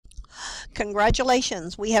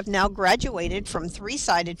Congratulations, we have now graduated from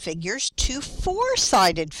three-sided figures to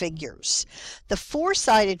four-sided figures. The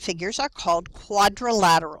four-sided figures are called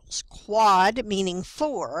quadrilaterals. Quad meaning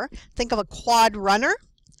four. Think of a quad runner,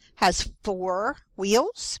 has four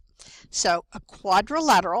wheels. So a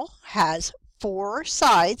quadrilateral has four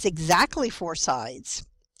sides, exactly four sides.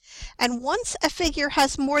 And once a figure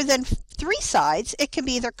has more than three sides, it can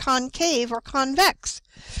be either concave or convex.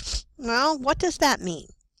 Well, what does that mean?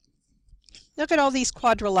 Look at all these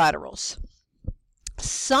quadrilaterals.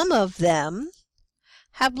 Some of them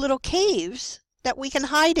have little caves that we can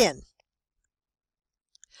hide in.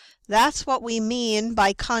 That's what we mean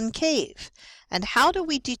by concave. And how do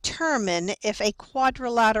we determine if a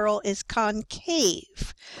quadrilateral is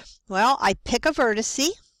concave? Well, I pick a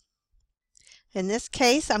vertice. In this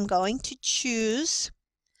case, I'm going to choose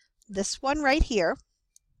this one right here.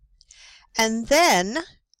 And then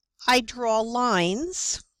I draw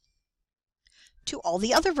lines to all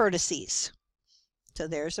the other vertices. So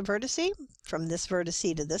there's a vertice, from this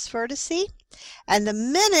vertice to this vertice. And the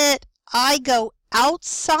minute I go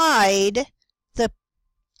outside the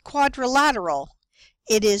quadrilateral,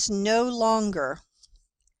 it is no longer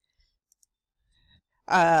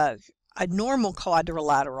a normal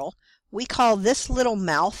quadrilateral. We call this little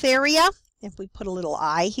mouth area, if we put a little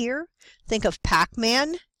eye here, think of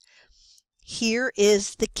Pac-Man. Here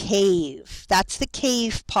is the cave. That's the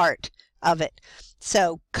cave part of it.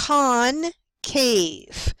 So concave,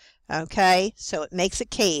 okay? So it makes a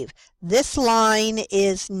cave. This line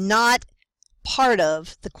is not part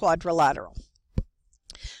of the quadrilateral.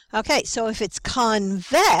 Okay, so if it's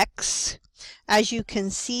convex, as you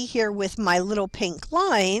can see here with my little pink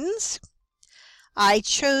lines, I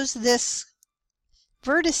chose this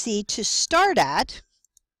vertice to start at,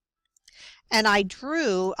 and I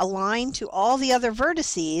drew a line to all the other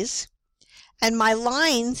vertices, and my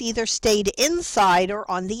lines either stayed inside or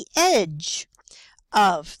on the edge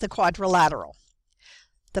of the quadrilateral.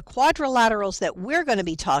 The quadrilaterals that we're going to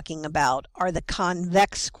be talking about are the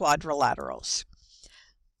convex quadrilaterals.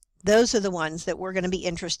 Those are the ones that we're going to be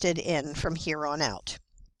interested in from here on out.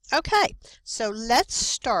 Okay, so let's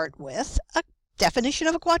start with a definition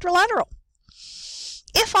of a quadrilateral.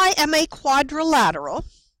 If I am a quadrilateral,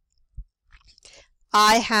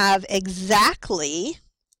 I have exactly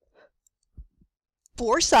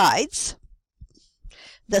four sides.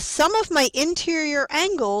 The sum of my interior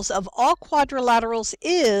angles of all quadrilaterals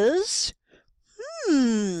is,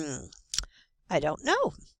 I don't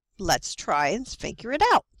know. Let's try and figure it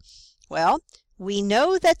out. Well, we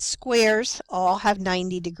know that squares all have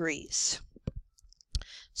 90 degrees.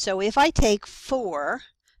 So if I take 4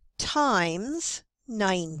 times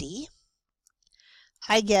 90,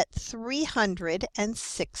 I get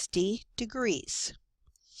 360 degrees.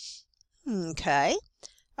 Okay,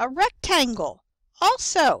 a rectangle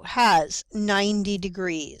also has 90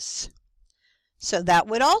 degrees. So that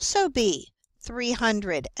would also be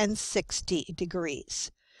 360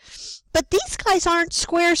 degrees. But these guys aren't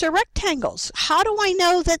squares or rectangles. How do I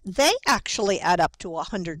know that they actually add up to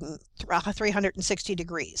 360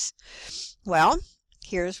 degrees? Well,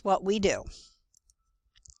 here's what we do.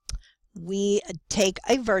 We take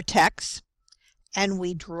a vertex and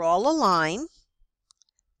we draw a line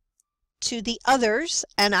to the others,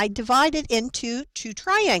 and I divide it into two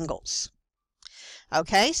triangles.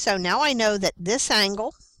 Okay, so now I know that this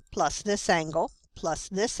angle plus this angle plus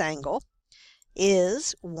this angle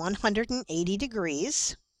is 180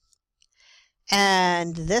 degrees,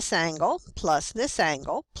 and this angle plus this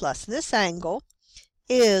angle plus this angle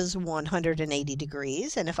is 180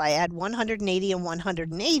 degrees, and if I add 180 and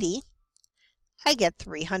 180, I get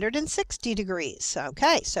 360 degrees.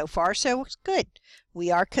 Okay, so far so good. We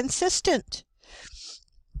are consistent.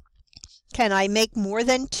 Can I make more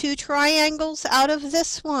than two triangles out of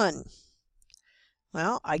this one?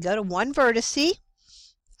 Well, I go to one vertice,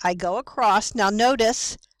 I go across. Now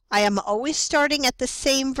notice, I am always starting at the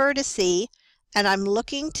same vertice, and I'm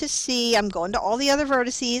looking to see, I'm going to all the other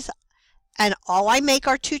vertices, and all I make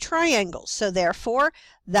are two triangles. So therefore,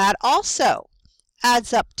 that also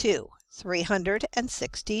adds up to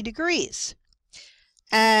 360 degrees.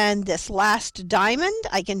 And this last diamond,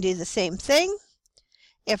 I can do the same thing.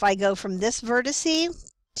 If I go from this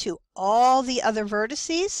vertice to all the other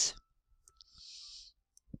vertices,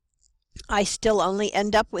 I still only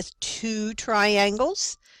end up with two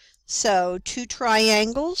triangles. So two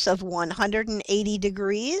triangles of 180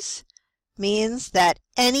 degrees means that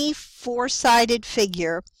any four-sided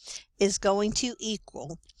figure is going to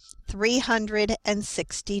equal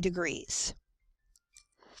 360 degrees.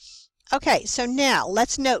 Okay, so now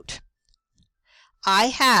let's note, I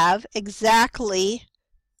have exactly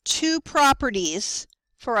two properties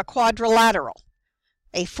for a quadrilateral,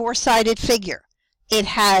 a four-sided figure. It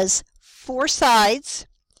has four sides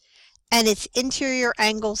and its interior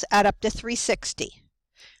angles add up to 360.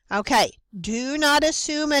 Okay, do not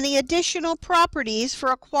assume any additional properties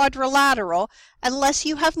for a quadrilateral unless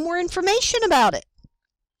you have more information about it.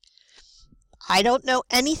 I don't know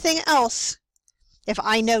anything else. If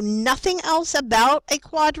I know nothing else about a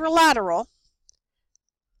quadrilateral,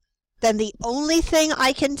 then the only thing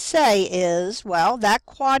I can say is, well, that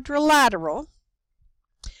quadrilateral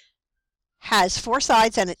has four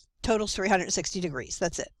sides and it totals 360 degrees.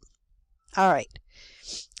 That's it. All right.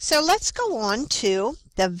 So let's go on to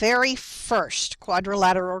the very first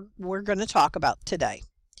quadrilateral we're going to talk about today.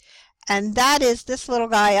 And that is this little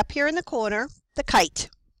guy up here in the corner, the kite.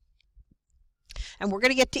 And we're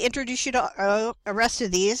going to get to introduce you to the rest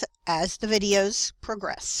of these as the videos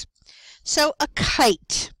progress. So a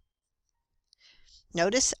kite.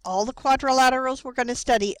 Notice all the quadrilaterals we're going to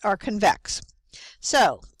study are convex.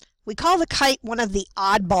 So we call the kite one of the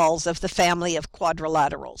oddballs of the family of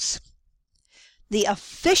quadrilaterals. The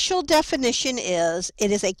official definition is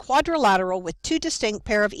it is a quadrilateral with two distinct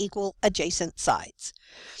pair of equal adjacent sides.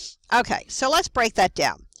 Okay, so let's break that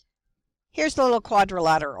down. Here's the little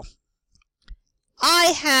quadrilateral.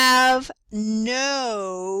 I have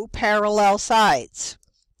no parallel sides.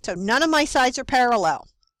 So none of my sides are parallel.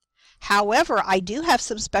 However, I do have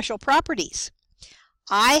some special properties.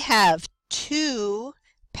 I have two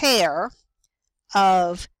pair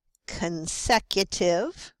of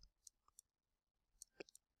consecutive.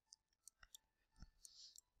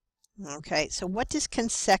 Okay, so what does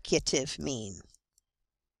consecutive mean?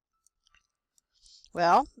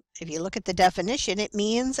 Well, if you look at the definition, it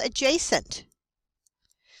means adjacent.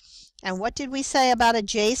 And what did we say about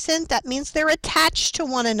adjacent? That means they're attached to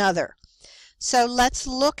one another. So let's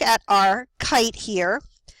look at our kite here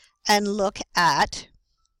and look at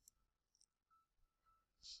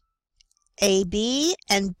AB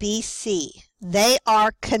and BC. They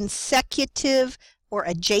are consecutive or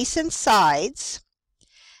adjacent sides,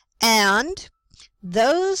 and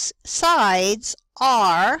those sides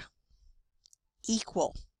are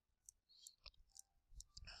equal.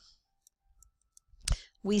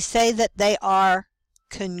 We say that they are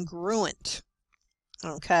congruent.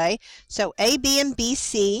 Okay, so AB and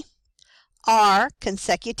BC are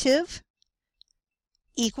consecutive,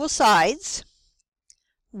 equal sides.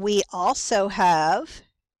 We also have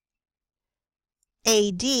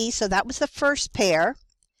AD, so that was the first pair.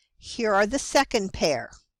 Here are the second pair.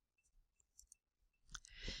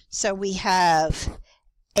 So we have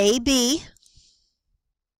AB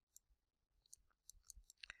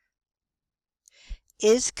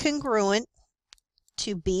is congruent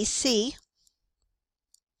to BC,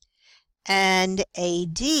 and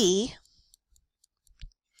AD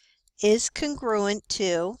is congruent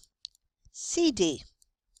to CD.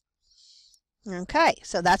 Okay,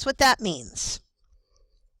 so that's what that means.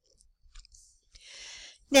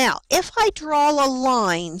 Now, if I draw a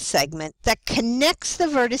line segment that connects the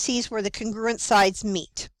vertices where the congruent sides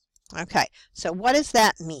meet, okay, so what does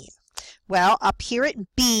that mean? Well, up here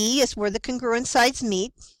at B is where the congruent sides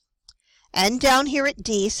meet, and down here at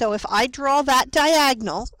D, so if I draw that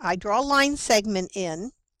diagonal, I draw a line segment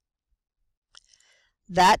in,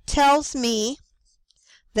 that tells me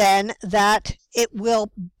then that it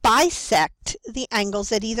will bisect the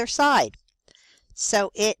angles at either side.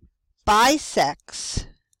 So it bisects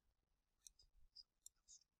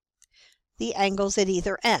the angles at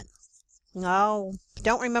either end. No,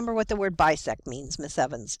 don't remember what the word bisect means, Miss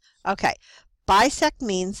Evans. Okay, bisect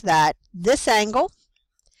means that this angle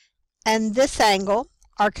and this angle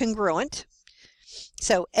are congruent.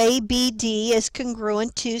 So ABD is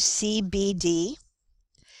congruent to CBD.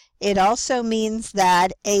 It also means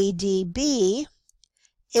that ADB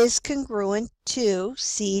is congruent to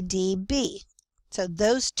CDB. So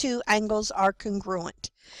those two angles are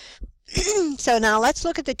congruent. So now let's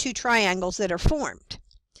look at the two triangles that are formed.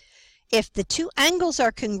 If the two angles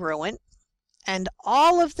are congruent and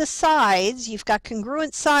all of the sides, you've got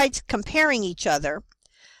congruent sides comparing each other,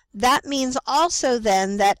 that means also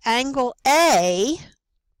then that angle A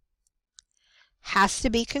has to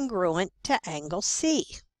be congruent to angle C.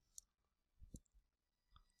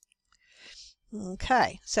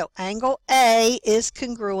 Okay, so angle A is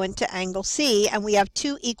congruent to angle C, and we have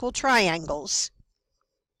two equal triangles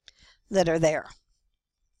that are there.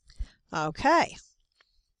 Okay.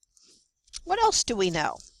 What else do we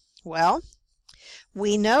know? Well,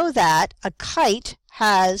 we know that a kite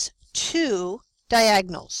has two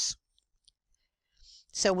diagonals.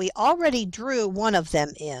 So we already drew one of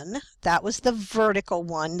them in. That was the vertical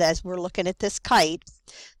one as we're looking at this kite.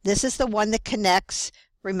 This is the one that connects.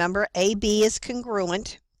 Remember, AB is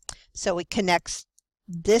congruent. So it connects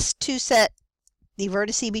this two set, the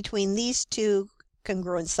vertice between these two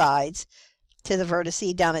congruent sides to the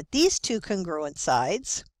vertice down at these two congruent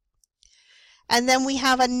sides. And then we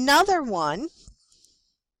have another one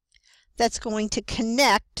that's going to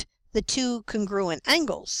connect the two congruent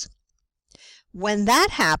angles. When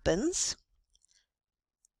that happens,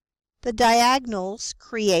 the diagonals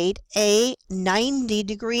create a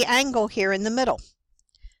 90-degree angle here in the middle.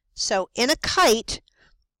 So in a kite,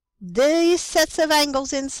 these sets of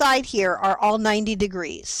angles inside here are all 90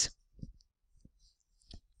 degrees.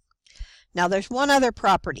 Now there's one other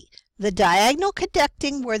property. The diagonal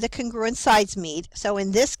connecting where the congruent sides meet, so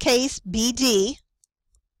in this case BD,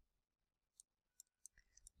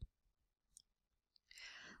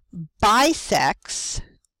 bisects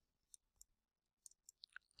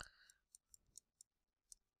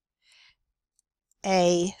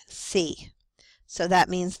AC. So that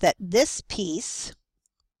means that this piece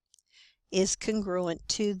is congruent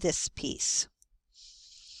to this piece.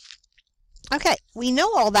 Okay, we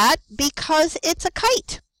know all that because it's a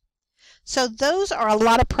kite. So those are a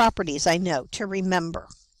lot of properties, I know, to remember.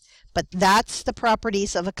 But that's the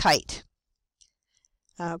properties of a kite.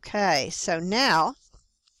 Okay, so now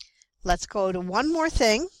let's go to one more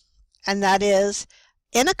thing, and that is,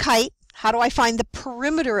 in a kite, how do I find the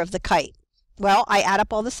perimeter of the kite? Well, I add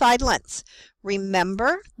up all the side lengths.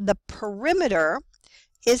 Remember, the perimeter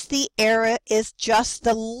is just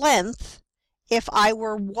the length if I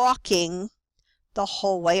were walking the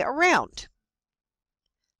whole way around.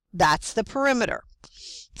 That's the perimeter.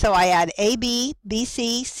 So I add AB,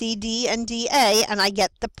 BC, CD, and DA, and I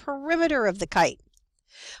get the perimeter of the kite.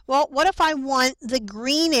 Well, what if I want the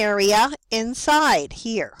green area inside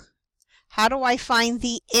here? How do I find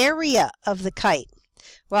the area of the kite?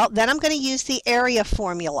 Well, then I'm going to use the area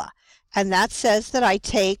formula, and that says that I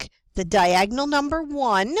take the diagonal number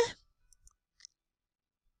 1.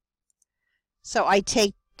 So I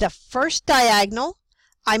take the first diagonal,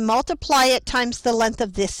 I multiply it times the length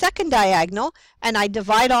of the second diagonal, and I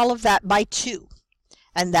divide all of that by 2.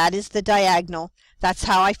 And that is the diagonal. That's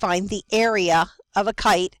how I find the area of a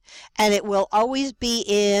kite, and it will always be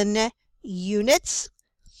in units.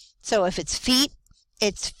 So if it's feet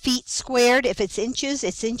squared. If it's inches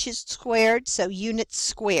squared. So units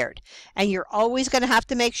squared. And you're always going to have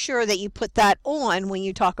to make sure that you put that on when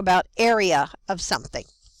you talk about area of something.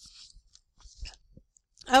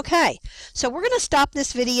 Okay, so we're going to stop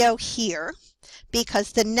this video here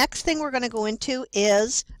because the next thing we're going to go into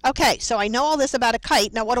is, okay, so I know all this about a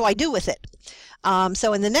kite. Now what do I do with it?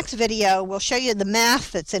 So in the next video, we'll show you the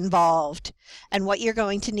math that's involved and what you're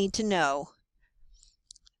going to need to know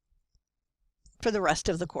for the rest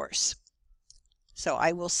of the course. So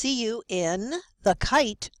I will see you in the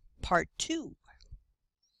kite part 2.